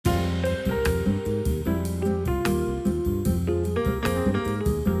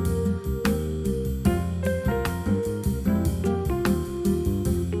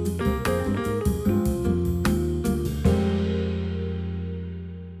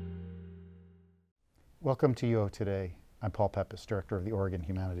Welcome to UO Today. I'm Paul Peppis, Director of the Oregon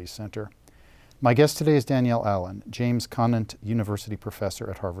Humanities Center. My guest today is Danielle Allen, James Conant University Professor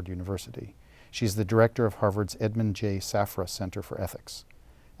at Harvard University. She's the Director of Harvard's Edmund J. Safra Center for Ethics.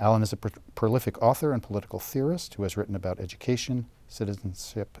 Allen is a prolific author and political theorist who has written about education,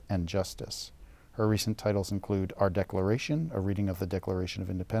 citizenship, and justice. Her recent titles include Our Declaration, a reading of the Declaration of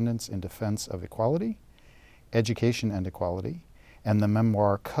Independence in Defense of Equality, Education and Equality, and the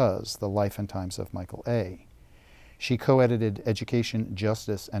memoir Cuz, The Life and Times of Michael A. She co-edited Education,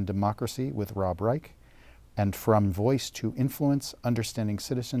 Justice, and Democracy with Rob Reich, and From Voice to Influence, Understanding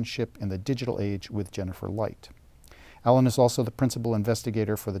Citizenship in the Digital Age with Jennifer Light. Allen is also the principal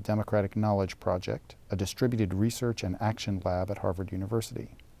investigator for the Democratic Knowledge Project, a distributed research and action lab at Harvard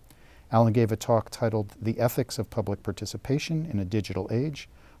University. Allen gave a talk titled The Ethics of Public Participation in a Digital Age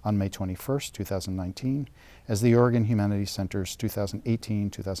on May 21st, 2019, as the Oregon Humanities Center's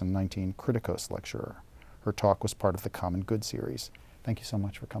 2018-2019 Criticos Lecturer. Her talk was part of the Common Good series. Thank you so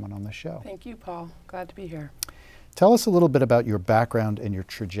much for coming on the show. Thank you, Paul. Glad to be here. Tell us a little bit about your background and your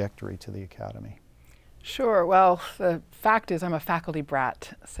trajectory to the Academy. Sure. Well, the fact is I'm a faculty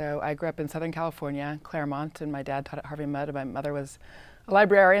brat. So I grew up in Southern California, Claremont, and my dad taught at Harvey Mudd, and my mother was a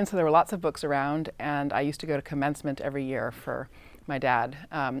librarian, so there were lots of books around, and I used to go to commencement every year for my dad.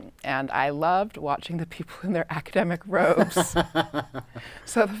 And I loved watching the people in their academic robes.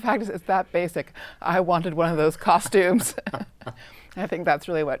 So the fact is, it's that basic. I wanted one of those costumes. I think that's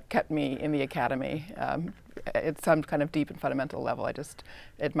really what kept me in the Academy. At some kind of deep and fundamental level, I just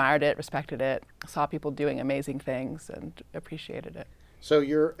admired it, respected it, saw people doing amazing things, and appreciated it. So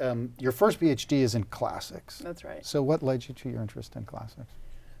your first PhD is in classics. That's right. So what led you to your interest in classics?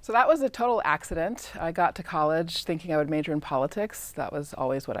 So that was a total accident. I got to college thinking I would major in politics. That was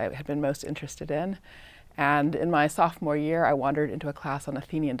always what I had been most interested in. And in my sophomore year, I wandered into a class on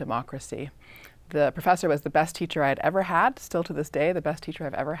Athenian democracy. The professor was the best teacher I had ever had, still to this day, the best teacher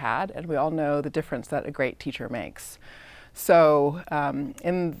I've ever had, and we all know the difference that a great teacher makes. So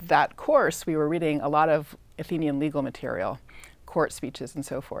in that course, we were reading a lot of Athenian legal material, court speeches and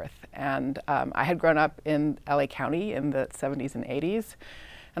so forth. And I had grown up in LA County in the 70s and 80s,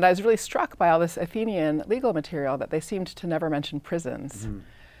 and I was really struck by all this Athenian legal material that they seemed to never mention prisons. Mm-hmm.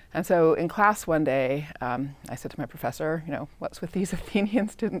 And so in class one day, I said to my professor, what's with these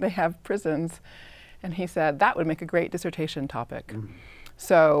Athenians? Didn't they have prisons? And he said, that would make a great dissertation topic. Mm-hmm.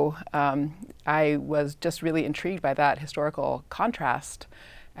 So I was just really intrigued by that historical contrast.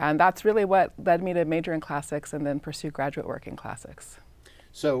 And that's really what led me to major in classics and then pursue graduate work in classics.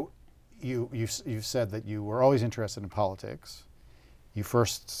 So you've said that you were always interested in politics. You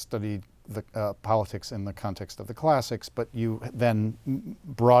first studied the politics in the context of the classics, but you then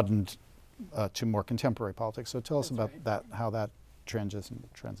broadened to more contemporary politics. So tell us about that, how that transition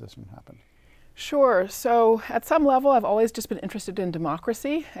happened. Sure. So at some level, I've always just been interested in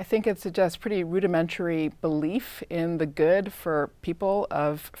democracy. I think it's a just pretty rudimentary belief in the good for people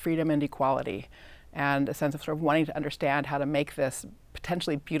of freedom and equality, and a sense of sort of wanting to understand how to make this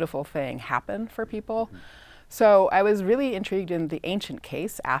potentially beautiful thing happen for people. Mm-hmm. So I was really intrigued in the ancient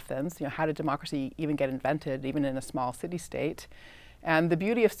case, Athens. How did democracy even get invented, even in a small city-state? And the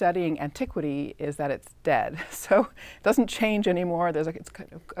beauty of studying antiquity is that it's dead. So it doesn't change anymore. It's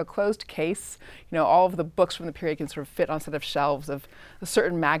kind of a closed case. All of the books from the period can sort of fit on a set of shelves of a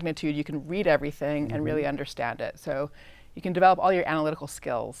certain magnitude. You can read everything mm-hmm. and really understand it. So you can develop all your analytical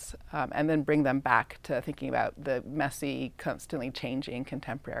skills and then bring them back to thinking about the messy, constantly changing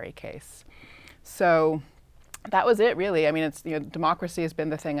contemporary case. So that was it, really. I mean, it's democracy has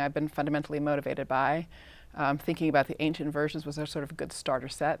been the thing I've been fundamentally motivated by. Thinking about the ancient versions was a sort of good starter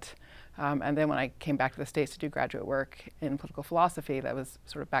set. And then when I came back to the States to do graduate work in political philosophy, that was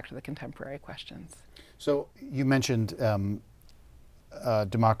sort of back to the contemporary questions. So you mentioned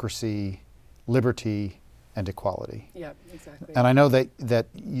democracy, liberty, and equality. Yeah, exactly. And I know that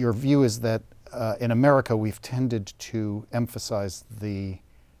your view is that in America we've tended to emphasize the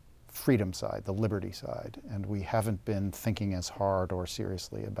freedom side, the liberty side, and we haven't been thinking as hard or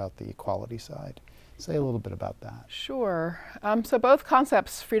seriously about the equality side. Say a little bit about that. Sure. So both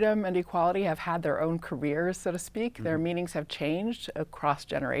concepts, freedom and equality, have had their own careers, so to speak. Mm-hmm. Their meanings have changed across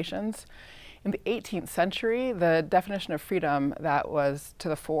generations. In the 18th century, the definition of freedom that was to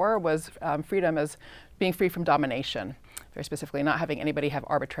the fore was freedom as being free from domination, very specifically not having anybody have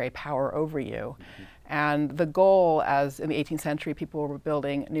arbitrary power over you. Mm-hmm. And the goal, as in the 18th century people were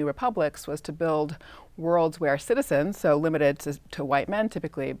building new republics, was to build worlds where citizens, so limited to white men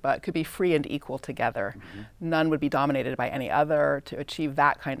typically, but could be free and equal together. Mm-hmm. None would be dominated by any other. To achieve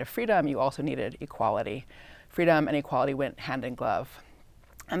that kind of freedom, you also needed equality. Freedom and equality went hand in glove.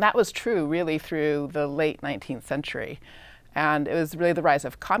 And that was true really through the late 19th century. And it was really the rise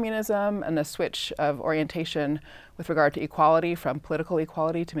of communism and a switch of orientation with regard to equality from political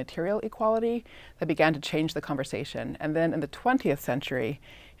equality to material equality that began to change the conversation. And then in the 20th century,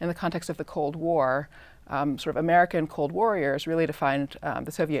 in the context of the Cold War, sort of American Cold Warriors really defined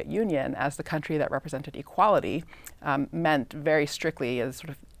the Soviet Union as the country that represented equality, meant very strictly as sort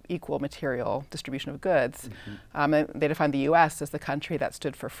of equal material distribution of goods. And they defined the US as the country that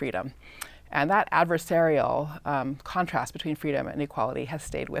stood for freedom. And that adversarial contrast between freedom and equality has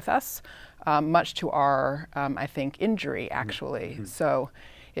stayed with us, much to our, I think, injury, actually. So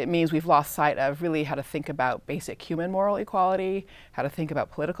it means we've lost sight of really how to think about basic human moral equality, how to think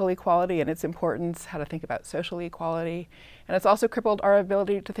about political equality and its importance, how to think about social equality. And it's also crippled our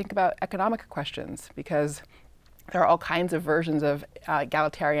ability to think about economic questions, because there are all kinds of versions of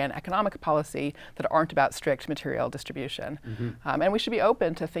egalitarian economic policy that aren't about strict material distribution. And we should be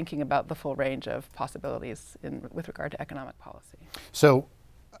open to thinking about the full range of possibilities with regard to economic policy. So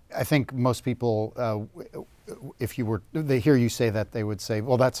I think most people, if they hear you say that, they would say,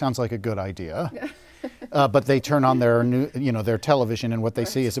 well, that sounds like a good idea. But they turn on their television, and what they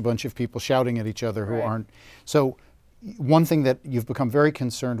see is a bunch of people shouting at each other who aren't. So one thing that you've become very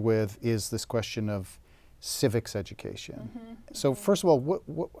concerned with is this question of civics education. So first of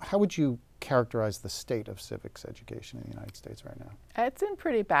all, how would you characterize the state of civics education in the United States right now? It's in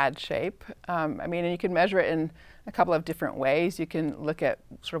pretty bad shape. I mean, and you can measure it in a couple of different ways. You can look at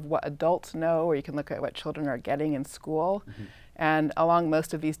sort of what adults know, or you can look at what children are getting in school. And along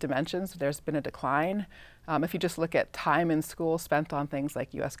most of these dimensions, there's been a decline. If you just look at time in school spent on things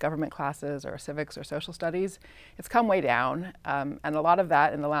like US government classes or civics or social studies, it's come way down. And a lot of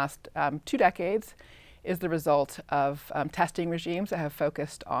that in the last 2 decades is the result of testing regimes that have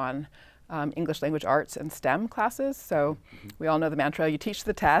focused on English language arts and STEM classes. So we all know the mantra, you teach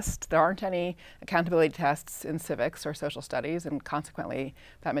the test. There aren't any accountability tests in civics or social studies, and consequently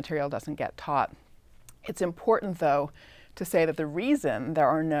that material doesn't get taught. It's important, though, to say that the reason there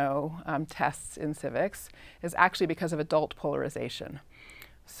are no tests in civics is actually because of adult polarization.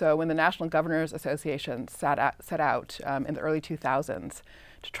 So when the National Governors Association set out in the early 2000s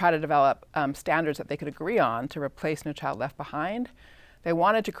to try to develop standards that they could agree on to replace No Child Left Behind, they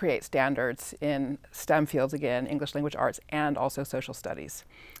wanted to create standards in STEM fields again, English language arts, and also social studies.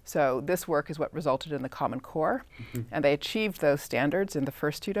 So this work is what resulted in the Common Core, and they achieved those standards in the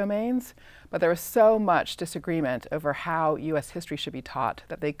first 2 domains, but there was so much disagreement over how US history should be taught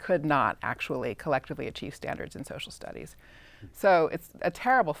that they could not actually collectively achieve standards in social studies. So it's a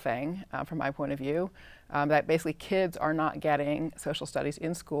terrible thing from my point of view, that basically kids are not getting social studies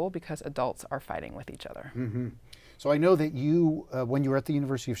in school because adults are fighting with each other. So I know that you, when you were at the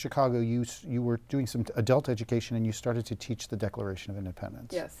University of Chicago, you were doing some adult education, and you started to teach the Declaration of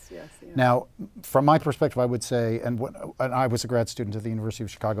Independence. Yes. Now, from my perspective, I would say, and I was a grad student at the University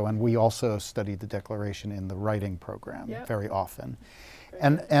of Chicago, and we also studied the Declaration in the writing program very often.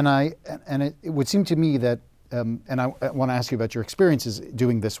 And it would seem to me that, and I want to ask you about your experiences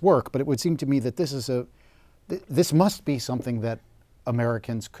doing this work, but it would seem to me that this must be something that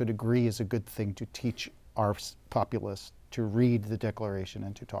Americans could agree is a good thing to teach our populace, to read the Declaration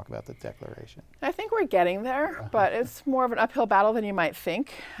and to talk about the Declaration. I think we're getting there, but it's more of an uphill battle than you might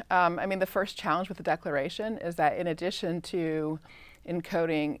think. I mean, the first challenge with the Declaration is that in addition to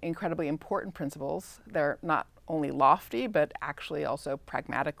encoding incredibly important principles, they're not only lofty, but actually also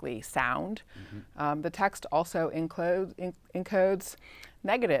pragmatically sound. The text also encodes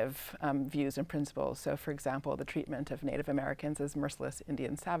negative views and principles. So, for example, the treatment of Native Americans as merciless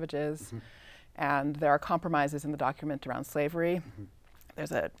Indian savages. And there are compromises in the document around slavery.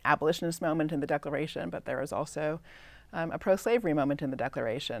 There's an abolitionist moment in the Declaration, but there is also a pro-slavery moment in the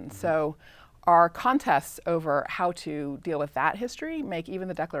Declaration. So our contests over how to deal with that history make even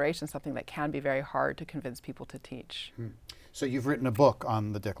the Declaration something that can be very hard to convince people to teach. So you've written a book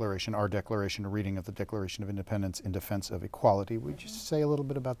on the Declaration, Our Declaration, a reading of the Declaration of Independence in Defense of Equality. Would you say a little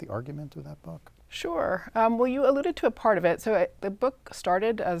bit about the argument of that book? Sure. Well, you alluded to a part of it. So the book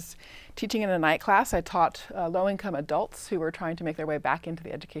started as teaching in a night class. I taught low-income adults who were trying to make their way back into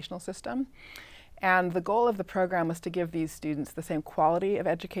the educational system. And the goal of the program was to give these students the same quality of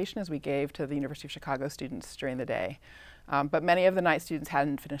education as we gave to the University of Chicago students during the day. But many of the night students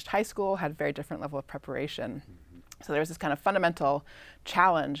hadn't finished high school, had a very different level of preparation. So there's this kind of fundamental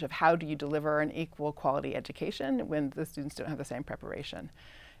challenge of how do you deliver an equal quality education when the students don't have the same preparation.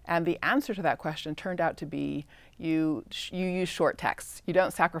 And the answer to that question turned out to be you use short texts. You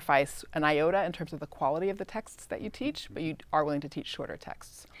don't sacrifice an iota in terms of the quality of the texts that you teach, but you are willing to teach shorter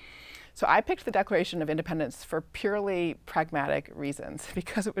texts. So I picked the Declaration of Independence for purely pragmatic reasons,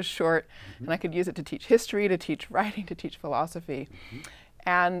 because it was short and I could use it to teach history, to teach writing, to teach philosophy.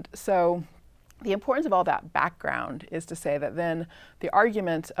 And so the importance of all that background is to say that then the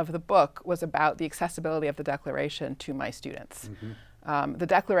argument of the book was about the accessibility of the Declaration to my students. The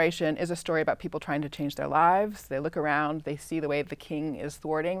Declaration is a story about people trying to change their lives. They look around, they see the way the king is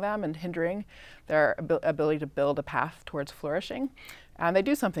thwarting them and hindering their ability to build a path towards flourishing, and they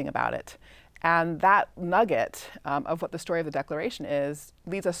do something about it. And that nugget of what the story of the Declaration is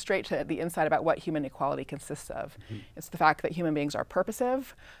leads us straight to the insight about what human equality consists of. It's the fact that human beings are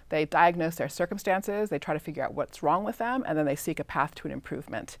purposive, they diagnose their circumstances, they try to figure out what's wrong with them, and then they seek a path to an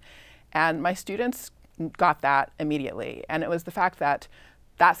improvement. And my students got that immediately. And it was the fact that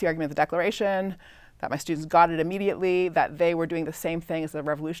that's the argument of the Declaration, that my students got it immediately, that they were doing the same thing as the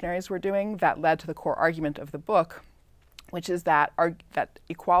revolutionaries were doing, that led to the core argument of the book, which is that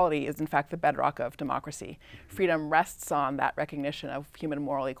equality is in fact the bedrock of democracy. Freedom rests on that recognition of human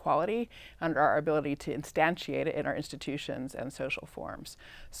moral equality and our ability to instantiate it in our institutions and social forms.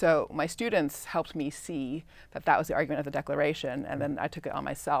 So my students helped me see that that was the argument of the Declaration, and then I took it on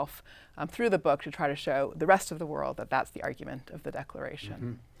myself through the book to try to show the rest of the world that that's the argument of the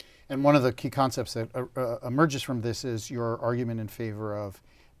Declaration. And one of the key concepts that emerges from this is your argument in favor of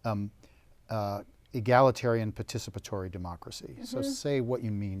egalitarian participatory democracy. So say what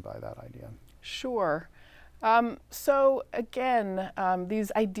you mean by that idea. Sure. So again, these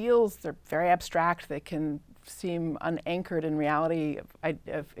ideals, they're very abstract. They can seem unanchored in reality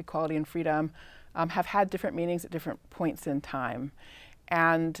of equality and freedom, have had different meanings at different points in time.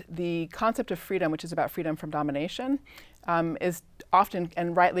 And the concept of freedom, which is about freedom from domination, is often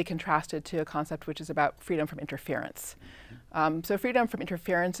and rightly contrasted to a concept which is about freedom from interference. So freedom from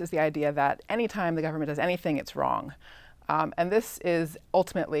interference is the idea that anytime the government does anything, it's wrong. And this is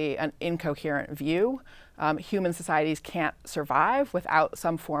ultimately an incoherent view. Human societies can't survive without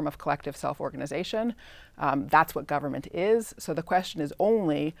some form of collective self-organization. That's what government is. So the question is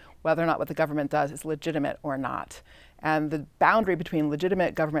only whether or not what the government does is legitimate or not. And the boundary between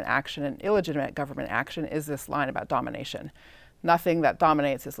legitimate government action and illegitimate government action is this line about domination. Nothing that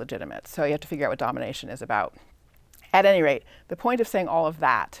dominates is legitimate. So you have to figure out what domination is about. At any rate, the point of saying all of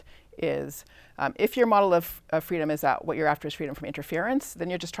that is if your model of freedom is that what you're after is freedom from interference,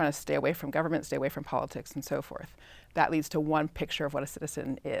 then you're just trying to stay away from government, stay away from politics, and so forth. That leads to one picture of what a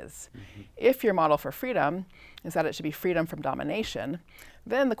citizen is. If your model for freedom is that it should be freedom from domination,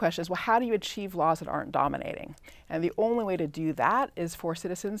 then the question is, well, how do you achieve laws that aren't dominating? And the only way to do that is for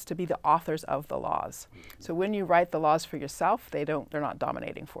citizens to be the authors of the laws. So when you write the laws for yourself, they're not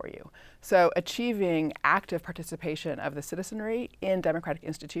dominating for you. So achieving active participation of the citizenry in democratic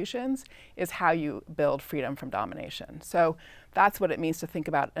institutions is how you build freedom from domination. So that's what it means to think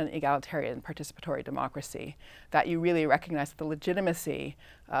about an egalitarian participatory democracy, that you really recognize that the legitimacy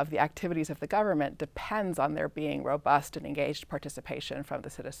of the activities of the government depends on there being robust and engaged participation from the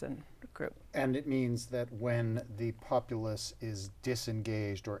citizen group. And it means that when the populace is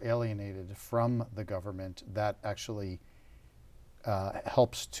disengaged or alienated from the government, that actually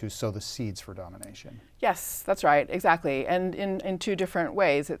helps to sow the seeds for domination. Yes, that's right, exactly. And in two different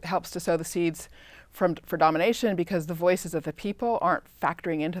ways. It helps to sow the seeds for domination because the voices of the people aren't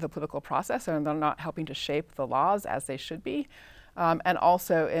factoring into the political process and they're not helping to shape the laws as they should be. And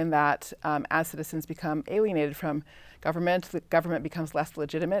also in that as citizens become alienated from government, the government becomes less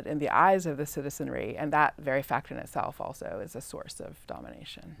legitimate in the eyes of the citizenry, and that very fact in itself also is a source of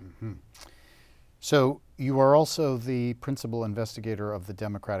domination. So you are also the principal investigator of the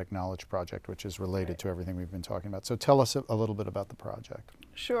Democratic Knowledge Project, which is related to everything we've been talking about. So tell us a little bit about the project.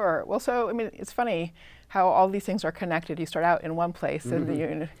 Sure. Well, so I mean, it's funny how all these things are connected. You start out in one place,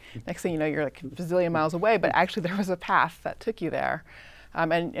 and next thing you know, you're like a bazillion miles away. But actually, there was a path that took you there,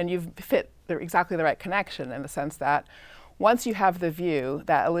 and you've fit exactly the right connection in the sense that once you have the view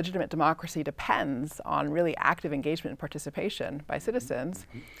that a legitimate democracy depends on really active engagement and participation by citizens.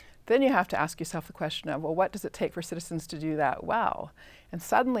 Then you have to ask yourself the question of, well, what does it take for citizens to do that well? And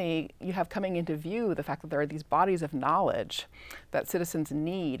suddenly you have coming into view the fact that there are these bodies of knowledge that citizens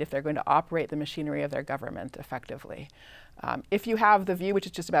need if they're going to operate the machinery of their government effectively. If you have the view which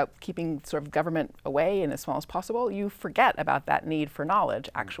is just about keeping sort of government away and as small as possible, you forget about that need for knowledge,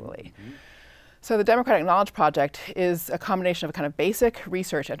 actually. So the Democratic Knowledge Project is a combination of a kind of basic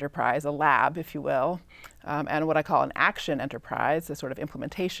research enterprise, a lab, if you will, and what I call an action enterprise, a sort of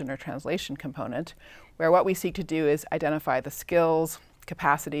implementation or translation component, where what we seek to do is identify the skills,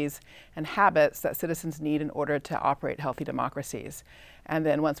 capacities, and habits that citizens need in order to operate healthy democracies. And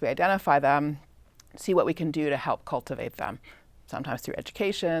then once we identify them, see what we can do to help cultivate them. sometimes through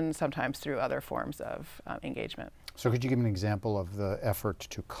education, sometimes through other forms of engagement. So could you give an example of the effort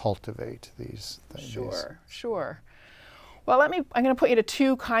to cultivate these things? Sure. Well, I'm going to put you to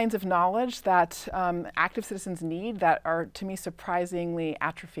two kinds of knowledge that active citizens need that are, to me, surprisingly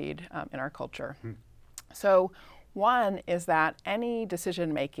atrophied in our culture. So one is that any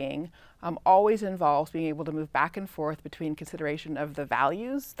decision making always involves being able to move back and forth between consideration of the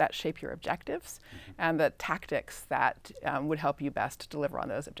values that shape your objectives and the tactics that would help you best deliver on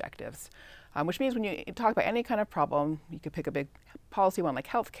those objectives. Which means when you talk about any kind of problem, you could pick a big policy one like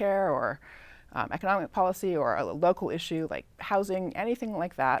healthcare or economic policy or a local issue like housing, anything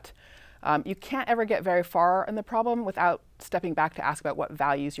like that. You can't ever get very far in the problem without stepping back to ask about what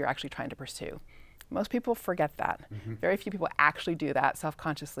values you're actually trying to pursue. Most people forget that. Very few people actually do that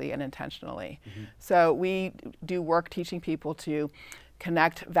self-consciously and intentionally. So we do work teaching people to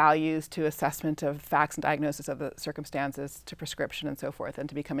connect values to assessment of facts and diagnosis of the circumstances, to prescription and so forth, and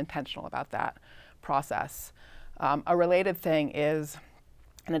to become intentional about that process. A related thing is,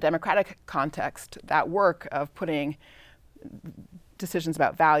 in a democratic context, that work of putting decisions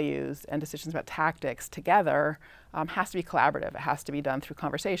about values and decisions about tactics together has to be collaborative. It has to be done through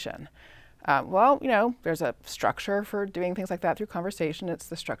conversation. There's a structure for doing things like that through conversation. It's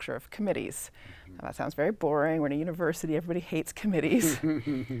the structure of committees. Now, that sounds very boring. We're in a university. Everybody hates committees.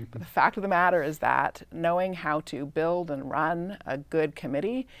 But the fact of the matter is that knowing how to build and run a good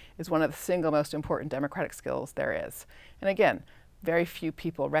committee is one of the single most important democratic skills there is. And again, very few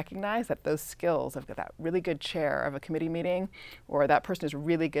people recognize that those skills of that really good chair of a committee meeting, or that person is a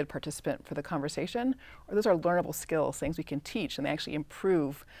really good participant for the conversation, or those are learnable skills, things we can teach, and they actually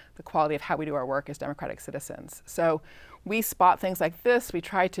improve the quality of how we do our work as democratic citizens. So we spot things like this. We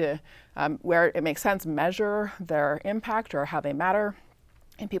try to, where it makes sense, measure their impact or how they matter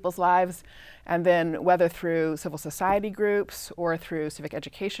in people's lives, and then whether through civil society groups or through civic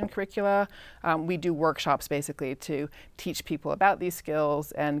education curricula, we do workshops basically to teach people about these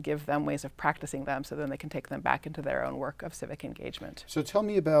skills and give them ways of practicing them so then they can take them back into their own work of civic engagement. So tell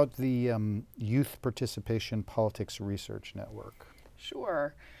me about the Youth Participation Politics Research Network.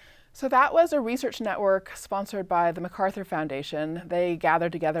 Sure. So that was a research network sponsored by the MacArthur Foundation. They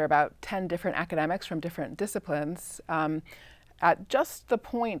gathered together about 10 different academics from different disciplines at just the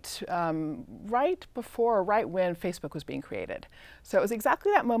point right when Facebook was being created. So it was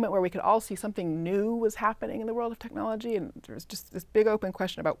exactly that moment where we could all see something new was happening in the world of technology, and there was just this big open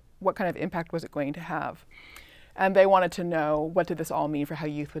question about what kind of impact was it going to have. And they wanted to know, what did this all mean for how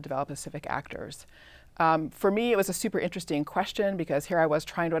youth would develop as civic actors? For me, it was a super interesting question because here I was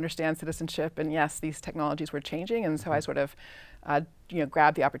trying to understand citizenship, and yes, these technologies were changing, and so I sort of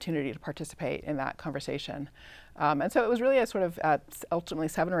grabbed the opportunity to participate in that conversation. And so it was really a sort of ultimately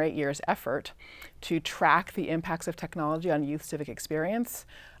 7 or 8 years effort to track the impacts of technology on youth civic experience,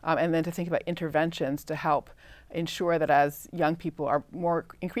 and then to think about interventions to help ensure that as young people are more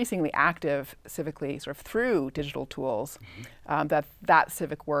increasingly active civically, sort of through digital tools, that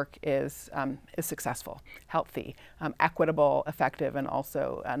civic work is successful, healthy, equitable, effective, and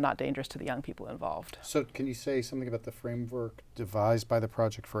also not dangerous to the young people involved. So can you say something about the framework devised by the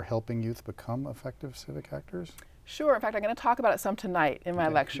project for helping youth become effective civic actors? Sure. In fact, I'm going to talk about it some tonight in my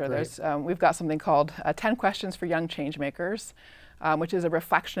lecture. We've got something called 10 Questions for Young Changemakers, which is a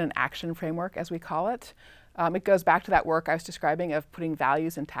reflection and action framework, as we call it. It goes back to that work I was describing of putting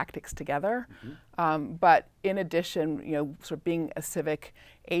values and tactics together. But in addition, sort of being a civic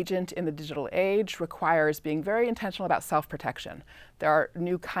agent in the digital age requires being very intentional about self-protection. There are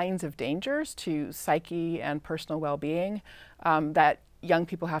new kinds of dangers to psyche and personal well-being that young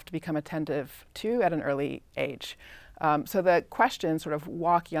people have to become attentive to at an early age. So the questions sort of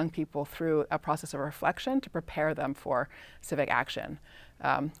walk young people through a process of reflection to prepare them for civic action.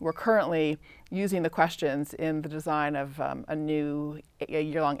 We're currently using the questions in the design of a new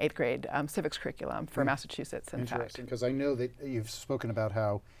year-long 8th grade civics curriculum for Massachusetts, in fact. Interesting, because I know that you've spoken about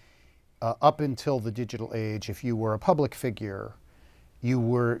how up until the digital age, if you were a public figure, you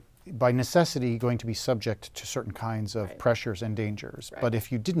were by necessity going to be subject to certain kinds of pressures and dangers. Right. But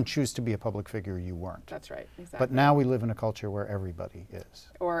if you didn't choose to be a public figure, you weren't. That's right, exactly. But now we live in a culture where everybody is.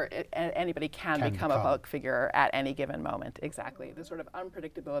 Or anybody can become a public figure at any given moment, exactly. The sort of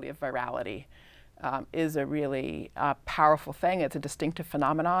unpredictability of virality is a really powerful thing. It's a distinctive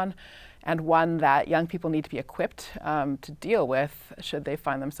phenomenon, and one that young people need to be equipped to deal with should they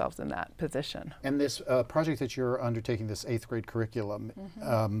find themselves in that position. And this project that you're undertaking, this 8th grade curriculum,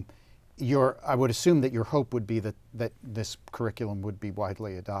 I would assume that your hope would be that this curriculum would be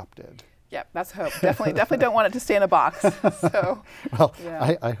widely adopted. Yep, that's hope. Definitely don't want it to stay in a box. So, well,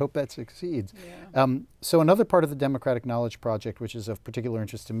 yeah. I hope that succeeds. Yeah. So another part of the Democratic Knowledge Project, which is of particular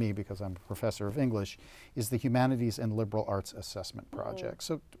interest to me because I'm a professor of English, is the Humanities and Liberal Arts Assessment Project.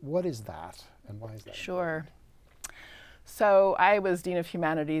 So what is that, and why is that? Sure. So I was Dean of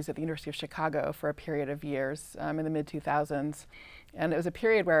Humanities at the University of Chicago for a period of years in the mid-2000s. And it was a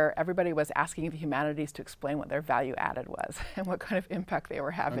period where everybody was asking the humanities to explain what their value added was and what kind of impact they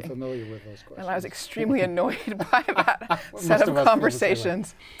were having. I'm familiar with those questions. And I was extremely annoyed by that set of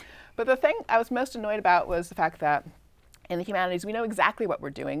conversations. But the thing I was most annoyed about was the fact that in the humanities, we know exactly what we're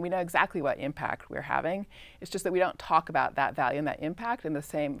doing. We know exactly what impact we're having. It's just that we don't talk about that value and that impact in the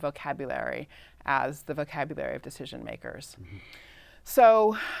same vocabulary as the vocabulary of decision makers. Mm-hmm.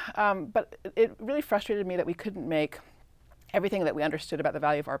 So, but it really frustrated me that we couldn't make everything that we understood about the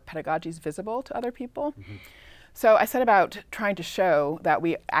value of our pedagogies visible to other people. Mm-hmm. So I set about trying to show that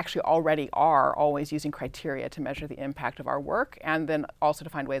we actually already are always using criteria to measure the impact of our work, and then also to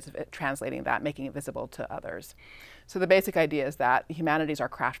find ways of translating that, making it visible to others. So the basic idea is that the humanities are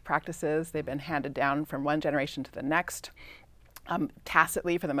craft practices. They've been handed down from one generation to the next,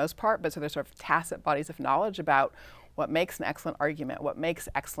 tacitly for the most part, but so there's sort of tacit bodies of knowledge about what makes an excellent argument, what makes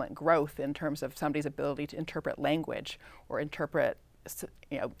excellent growth in terms of somebody's ability to interpret language or interpret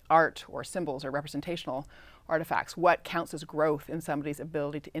art or symbols or representational artifacts, what counts as growth in somebody's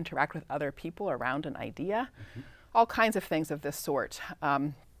ability to interact with other people around an idea. Mm-hmm. All kinds of things of this sort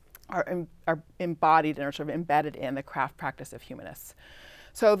are embodied and are sort of embedded in the craft practice of humanists.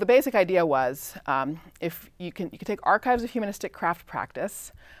 So the basic idea was if you can take archives of humanistic craft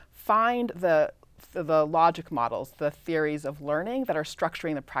practice, find the logic models, the theories of learning that are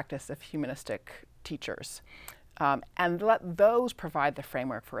structuring the practice of humanistic teachers. And let those provide the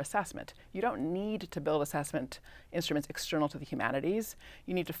framework for assessment. You don't need to build assessment instruments external to the humanities.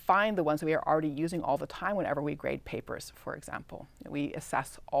 You need to find the ones that we are already using all the time whenever we grade papers, for example. We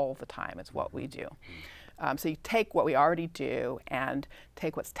assess all the time, it's what we do. So you take what we already do and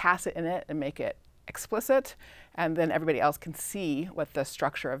take what's tacit in it and make it explicit, and then everybody else can see what the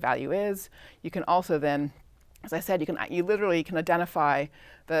structure of value is. You can also then, as I said, you literally can identify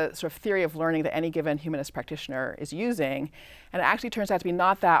the sort of theory of learning that any given humanist practitioner is using, and it actually turns out to be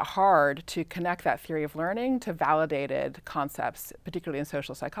not that hard to connect that theory of learning to validated concepts, particularly in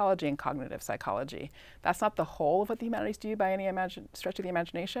social psychology and cognitive psychology. That's not the whole of what the humanities do by any stretch of the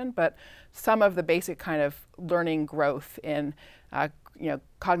imagination, but some of the basic kind of learning growth in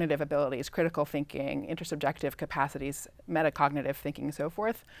cognitive abilities, critical thinking, intersubjective capacities, metacognitive thinking, and so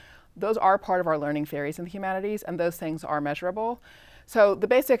forth. Those are part of our learning theories in the humanities, and those things are measurable. So the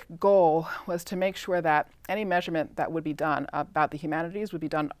basic goal was to make sure that any measurement that would be done about the humanities would be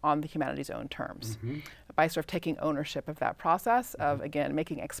done on the humanities' own terms, mm-hmm. by sort of taking ownership of that process of, again,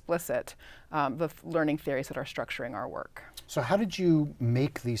 making explicit the learning theories that are structuring our work. So how did you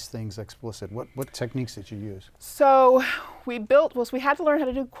make these things explicit? What techniques did you use? So we had to learn how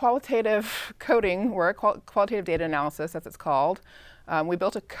to do qualitative coding work, qualitative data analysis, as it's called. We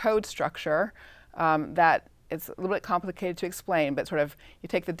built a code structure that it's a little bit complicated to explain, but sort of you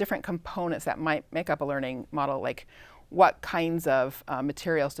take the different components that might make up a learning model, like what kinds of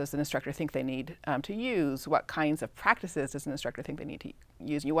materials does an instructor think they need to use? What kinds of practices does an instructor think they need to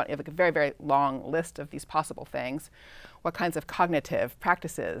use? You have like a very, very long list of these possible things. What kinds of cognitive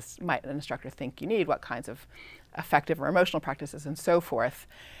practices might an instructor think you need? What kinds of affective or emotional practices, and so forth.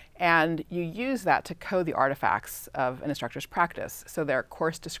 And you use that to code the artifacts of an instructor's practice. So there are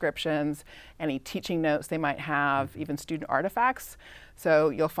course descriptions, any teaching notes they might have, even student artifacts. So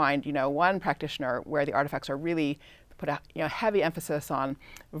you'll find, one practitioner where the artifacts are really put a heavy emphasis on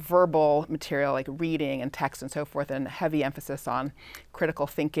verbal material like reading and text and so forth, and heavy emphasis on critical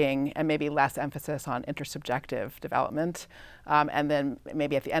thinking, and maybe less emphasis on intersubjective development. And then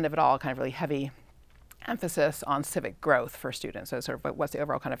maybe at the end of it all, kind of really heavy emphasis on civic growth for students. So sort of what's the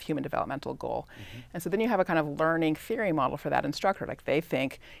overall kind of human developmental goal. Mm-hmm. And so then you have a kind of learning theory model for that instructor. Like they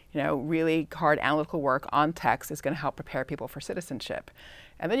think, really hard analytical work on text is going to help prepare people for citizenship.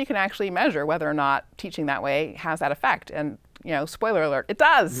 And then you can actually measure whether or not teaching that way has that effect. And spoiler alert, it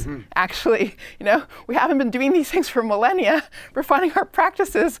does, mm-hmm. actually. We haven't been doing these things for millennia, refining our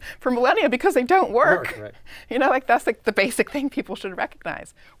practices for millennia because they don't work. Right. That's like the basic thing people should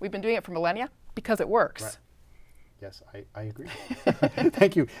recognize. We've been doing it for millennia because it works. Right. Yes, I agree.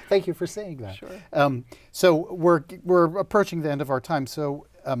 Thank you for saying that. Sure. So we're approaching the end of our time. So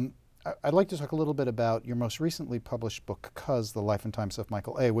I'd like to talk a little bit about your most recently published book, Cuz, The Life and Times of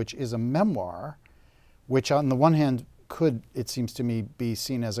Michael A., which is a memoir, which on the one hand could, it seems to me, be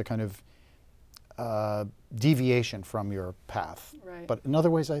seen as a kind of deviation from your path. Right. But in other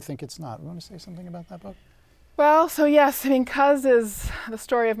ways, I think it's not. You want to say something about that book? Well, so yes, I mean, Cuz is the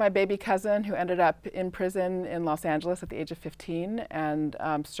story of my baby cousin who ended up in prison in Los Angeles at the age of 15 and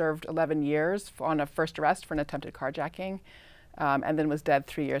served 11 years on a first arrest for an attempted carjacking, and then was dead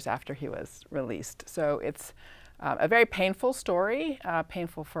 3 years after he was released. So it's a very painful story,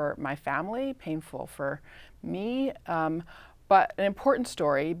 painful for my family, painful for me, but an important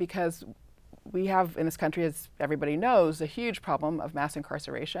story because we have in this country, as everybody knows, a huge problem of mass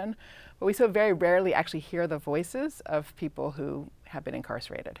incarceration, but we so very rarely actually hear the voices of people who have been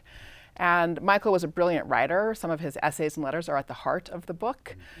incarcerated. And Michael was a brilliant writer. Some of his essays and letters are at the heart of the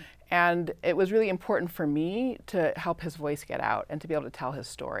book. And it was really important for me to help his voice get out and to be able to tell his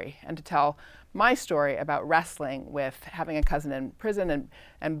story and to tell my story about wrestling with having a cousin in prison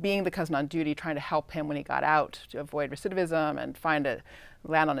and being the cousin on duty, trying to help him when he got out to avoid recidivism and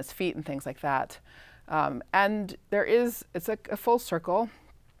land on his feet and things like that. And it's a full circle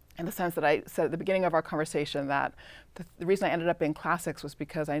in the sense that I said at the beginning of our conversation that the reason I ended up in classics was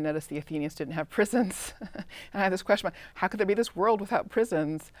because I noticed the Athenians didn't have prisons. And I had this question about how could there be this world without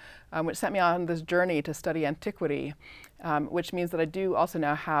prisons, which sent me on this journey to study antiquity, which means that I do also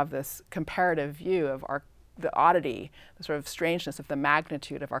now have this comparative view of the oddity, the sort of strangeness of the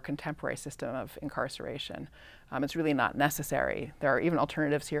magnitude of our contemporary system of incarceration. It's really not necessary. There are even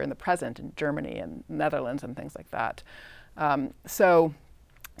alternatives here in the present in Germany and Netherlands and things like that. So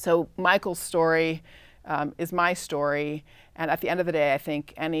Michael's story is my story, and at the end of the day, I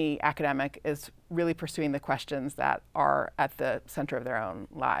think any academic is really pursuing the questions that are at the center of their own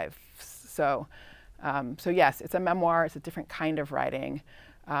lives. So yes, it's a memoir, it's a different kind of writing,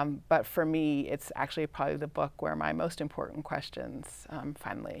 but for me, it's actually probably the book where my most important questions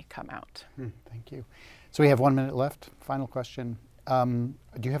finally come out. Thank you. So we have 1 minute left. Final question. Do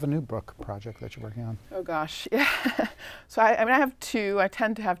you have a new book project that you're working on? Oh gosh, yeah. So I have two. I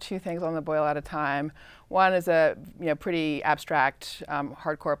tend to have two things on the boil at a time. One is a pretty abstract,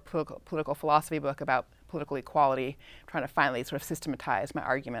 hardcore political philosophy book about political equality, trying to finally sort of systematize my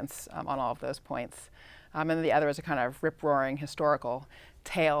arguments on all of those points. And then the other is a kind of rip-roaring historical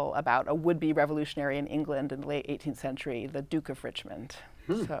tale about a would-be revolutionary in England in the late 18th century, the Duke of Richmond.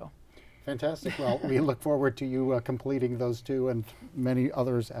 So. Fantastic. Well, we look forward to you completing those two and many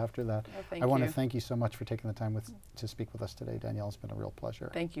others after that. Oh, I want to thank you so much for taking the time to speak with us today, Danielle. It's been a real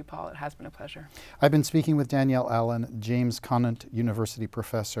pleasure. Thank you, Paul. It has been a pleasure. I've been speaking with Danielle Allen, James Conant University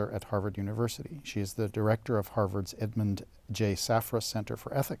professor at Harvard University. She is the director of Harvard's Edmund J. Safra Center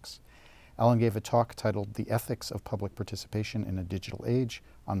for Ethics. Allen gave a talk titled The Ethics of Public Participation in a Digital Age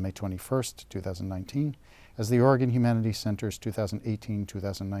on May 21st, 2019, as the Oregon Humanities Center's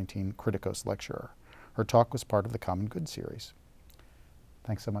 2018-2019 Criticos Lecturer. Her talk was part of the Common Good series.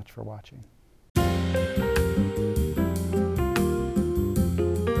 Thanks so much for watching.